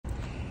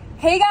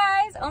Hey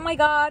guys! Oh my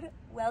god,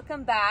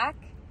 welcome back.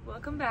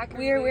 Welcome back.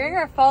 We are wearing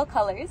our fall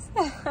colors.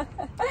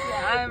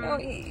 Yeah,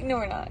 no,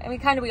 we're not. I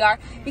mean, kind of we are.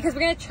 Because we're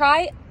going to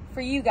try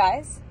for you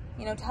guys,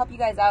 you know, to help you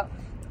guys out,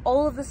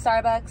 all of the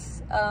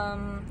Starbucks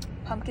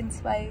pumpkin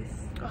spice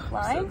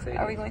line. So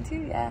are we going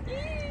to?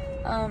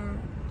 Yeah.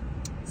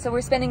 So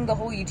we're spending the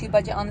whole YouTube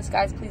budget on this,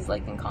 guys. Please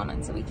like and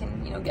comment so we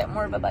can, you know, get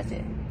more of a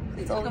budget.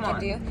 That's all we can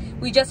do.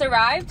 We just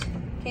arrived.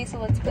 Okay, so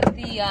let's put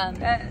the, let's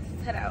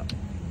head out.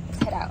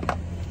 Let's head out.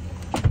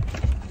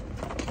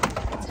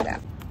 Let's head out.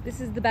 This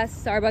is the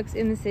best Starbucks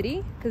in the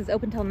city because it's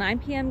open till 9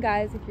 p.m.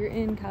 guys if you're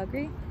in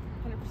Calgary.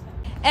 100%.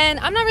 And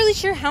I'm not really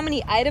sure how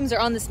many items are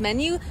on this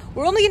menu.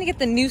 We're only gonna get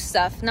the new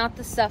stuff, not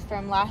the stuff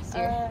from last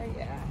year.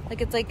 Yeah. Like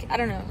it's like, I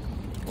don't know.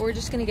 We're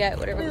just gonna get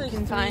whatever we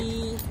can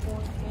find.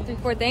 3,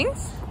 4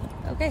 things?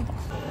 Okay.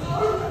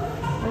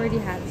 Already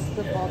has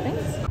the fall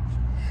things.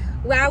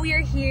 Wow, we are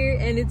here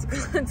and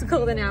it's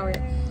golden hour.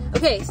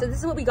 Okay, so this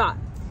is what we got.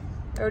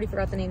 I already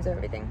forgot the names of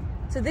everything.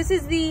 So this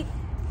is the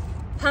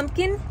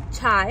pumpkin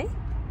chai,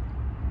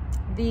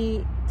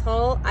 the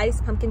tall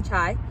iced pumpkin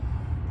chai,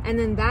 and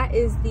then that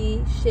is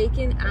the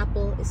shaken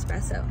apple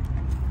espresso.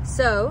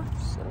 So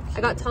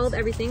I got tall of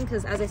everything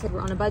because, as I said, we're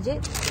on a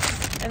budget.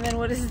 And then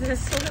what is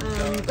this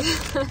one?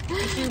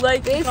 If you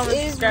like, this comment,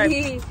 is subscribe.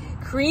 the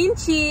cream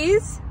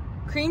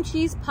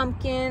cheese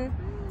pumpkin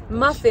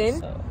muffin.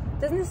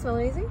 Doesn't it smell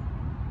amazing?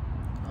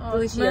 Oh,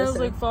 it smells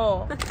like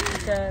fall.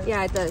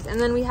 Yeah, it does. And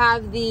then we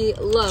have the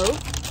loaf.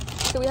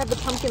 So we have the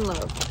pumpkin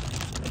loaf.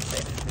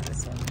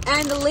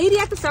 And the lady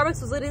at the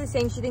Starbucks was literally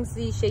saying she thinks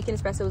the shaken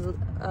espresso was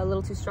a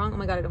little too strong. Oh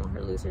my god, I don't want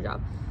her to lose her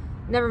job.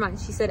 Never mind,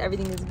 she said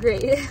everything is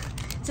great.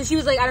 So she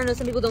was like, I don't know,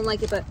 some people don't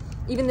like it, but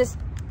even this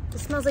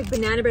smells like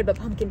banana bread but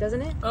pumpkin,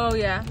 doesn't it? Oh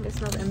yeah. It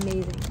smells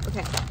amazing.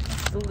 Okay.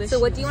 Delicious. So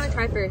what do you want to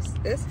try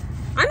first? This?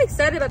 I'm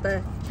excited about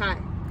the chai.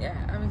 Yeah,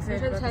 I'm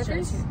excited Should I try about the chai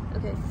first? too.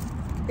 Okay.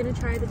 I'm gonna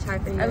try the chai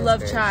for you. I guys love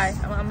first. chai.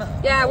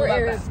 Yeah, I'm we're all about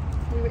Arabs.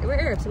 We're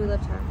Arabs, so we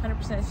love chai. that.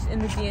 100% it's in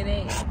the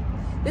DNA.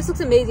 This looks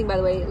amazing, by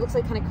the way. It looks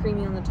like kind of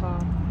creamy on the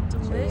top.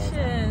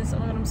 Delicious. Oh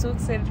my god, I'm so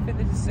excited for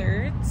the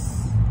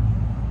desserts.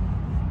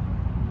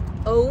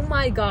 Oh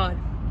my god.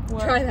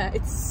 What? Try that.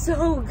 It's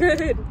so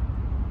good.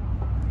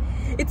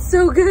 It's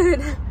so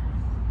good.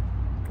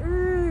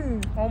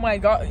 Oh my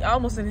god, I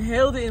almost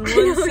inhaled it in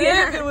one sip.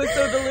 Yeah. It was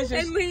so delicious.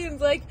 And Liam's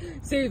like,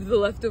 save the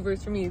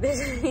leftovers for me.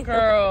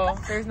 Girl,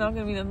 there's not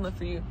gonna be nothing left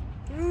for you.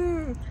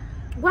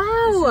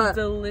 Wow. This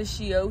is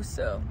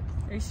delicioso.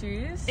 Are you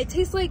serious? It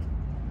tastes like,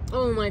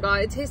 oh my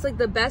god, it tastes like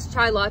the best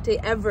chai latte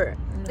ever.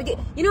 No. Like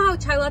you know how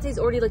chai latte is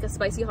already like a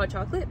spicy hot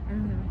chocolate?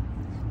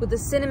 With the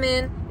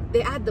cinnamon,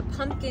 they add the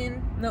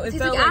pumpkin. No, it it's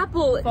tastes like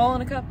apple. Fall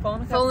in a cup. Fall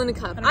in a cup. Fall in a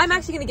cup. 100%. I'm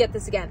actually gonna get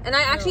this again. And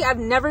I've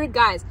never,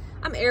 guys,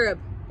 I'm Arab,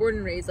 born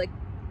and raised. Like,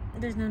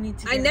 There's no need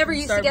to. I never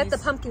used to get the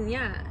pumpkin.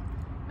 Yeah,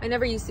 I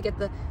never used to get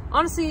the.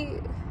 Honestly,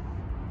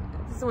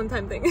 this is a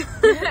one-time thing.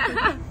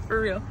 For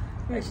real.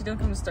 Actually, don't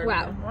come to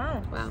Starbucks.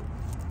 Wow.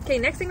 Okay,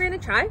 next thing we're gonna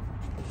try.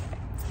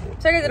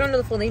 Sorry guys, I don't know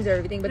the full names of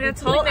everything, but Yeah,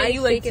 it's tall ice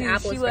shaken like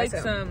apple she espresso. likes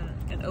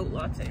an oat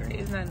latte, right?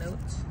 Isn't that an oat?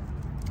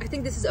 I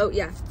think this is oat.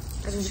 Yeah,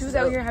 I think She was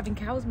out here having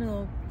cow's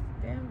milk.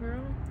 Damn,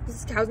 girl. This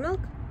is cow's milk.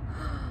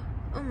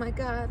 Oh my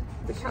god,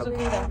 the cow.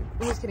 okay, I'm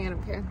just kidding. I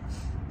don't care.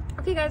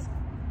 Okay, guys.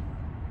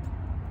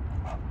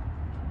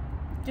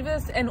 Give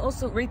us, and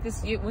also rate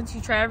this. Once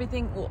you try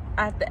everything, well,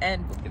 at the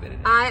end, we'll give it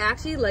a. I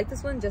actually like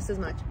this one just as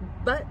much,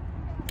 but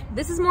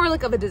this is more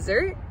like of a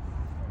dessert,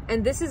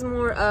 and this is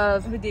more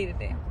of The day to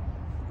day.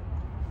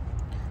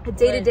 a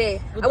day to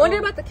day. With I wonder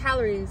all- about the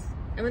calories.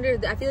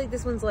 I feel like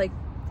this one's like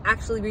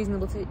actually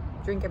reasonable to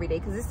drink every day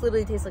because this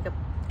literally tastes like a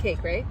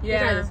cake, right? You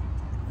try Yeah. this.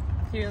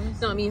 Here, let me It's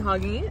see. not me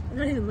hogging it. I'm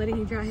not even letting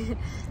you try it.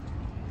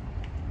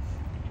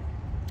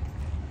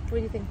 What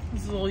do you think?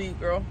 This is all you,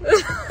 girl.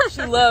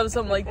 She loves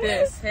something like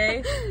this,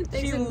 hey? Thanks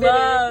She and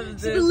loves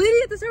bitters. this. The lady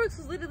at the Starbucks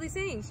was literally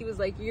saying, she was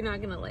like, you're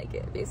not gonna like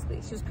it,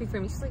 basically. She was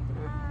pre-framing. She's like,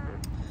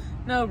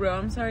 No, bro,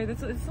 I'm sorry.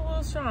 It's a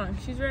little strong.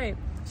 She's right.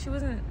 She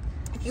wasn't.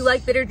 If you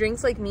like bitter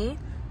drinks like me,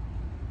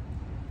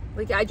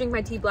 like I drink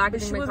my tea black, I But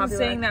drink she my wasn't coffee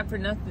saying black. that for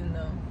nothing,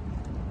 though.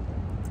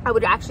 I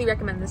would actually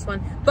recommend this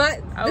one, but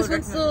I this would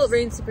one still recommend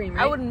reigns supreme,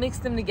 right? I would mix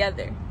them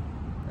together,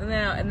 and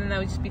then that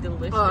would just be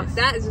delicious. Oh,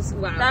 that is just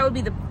wow. That would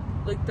be the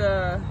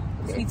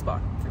Okay. sweet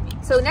spot for me.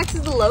 So next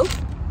is the loaf.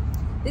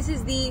 This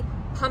is the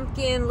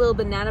pumpkin little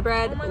banana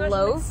bread Oh my gosh,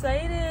 loaf. I'm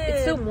excited.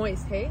 It's so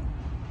moist, hey?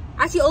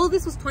 Actually, all of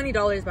this was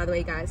 $20, by the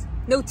way, guys.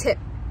 No tip.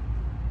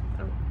 I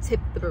don't tip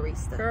the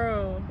barista.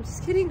 Girl. I'm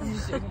just kidding. I'm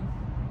just joking.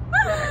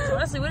 So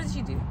honestly, what did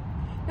she do?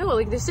 No,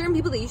 like there's certain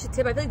people that you should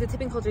tip. I feel like the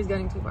tipping culture is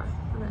going too far.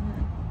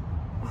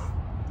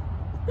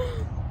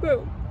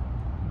 Bro.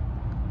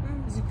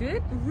 Is it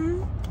good?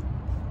 Mm-hmm.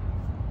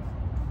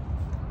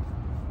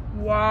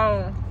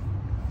 Wow.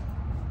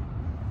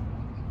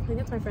 I think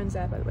that's my friend's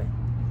dad, by the way.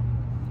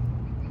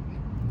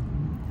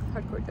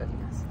 Hardcore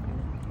judging us.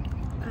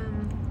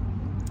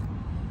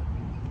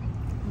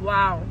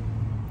 Wow.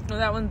 No,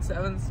 that one's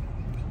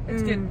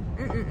it's good.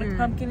 Like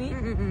pumpkin-y.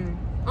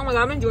 Oh my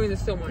god, I'm enjoying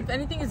this so much. If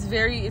anything,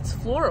 it's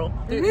floral.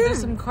 There's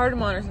some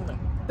cardamom or something.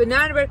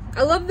 Banana bread.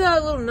 I love the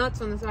little nuts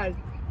on the side.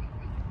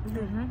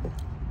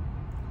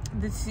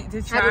 The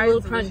Have chai a little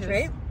is crunch,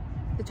 delicious.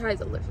 right? The chai is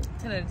delicious.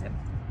 10 out of 10.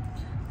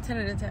 10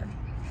 out of 10.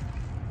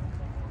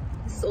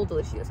 This is all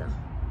delicious.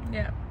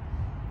 Yeah.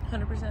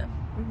 100%.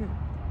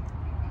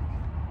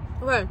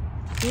 Okay,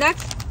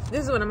 next,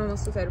 this is what I'm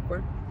almost excited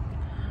for.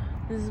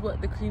 This is what,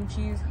 the cream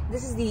cheese?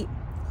 This is the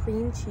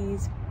cream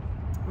cheese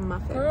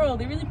muffin. Girl,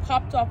 they really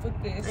popped off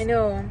with this. I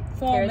know.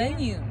 Fall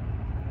menu.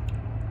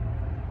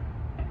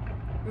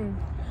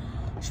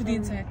 Should the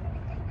inside.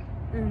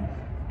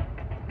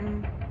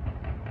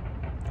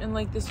 And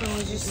like this one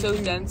was just so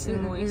dense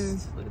and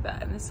moist. Look at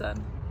that in the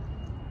sun.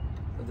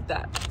 Look at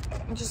that.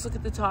 And just look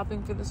at the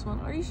topping for this one.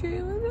 Are you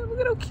serious? Look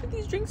at how cute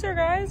these drinks are,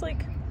 guys.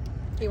 Like,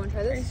 you want to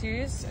try this? Are you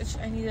serious?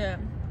 I need a.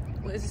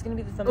 What, is this gonna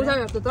be the Oh, thumbnail?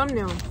 sorry, the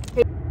thumbnail.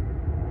 Okay.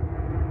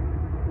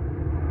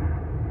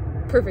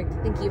 Perfect.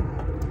 Thank you.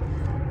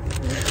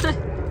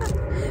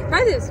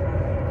 Try this.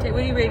 Okay,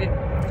 what do you rate it?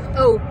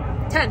 Oh,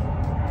 10.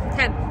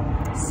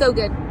 10. So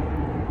good.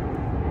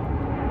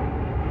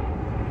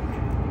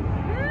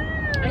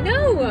 I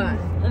know.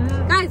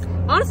 Guys,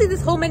 honestly,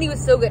 this whole menu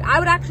is so good. I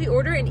would actually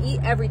order and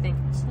eat everything.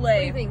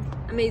 Slay. What do you think?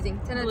 Amazing.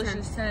 10 out of 10. 10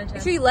 out of 10.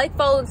 Make sure you like,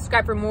 follow, and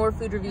subscribe for more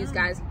food reviews,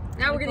 guys.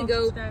 Now we're gonna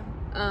go Subscribe.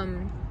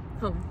 home.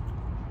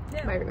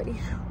 Yeah. Bye, everybody.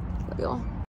 Love you all.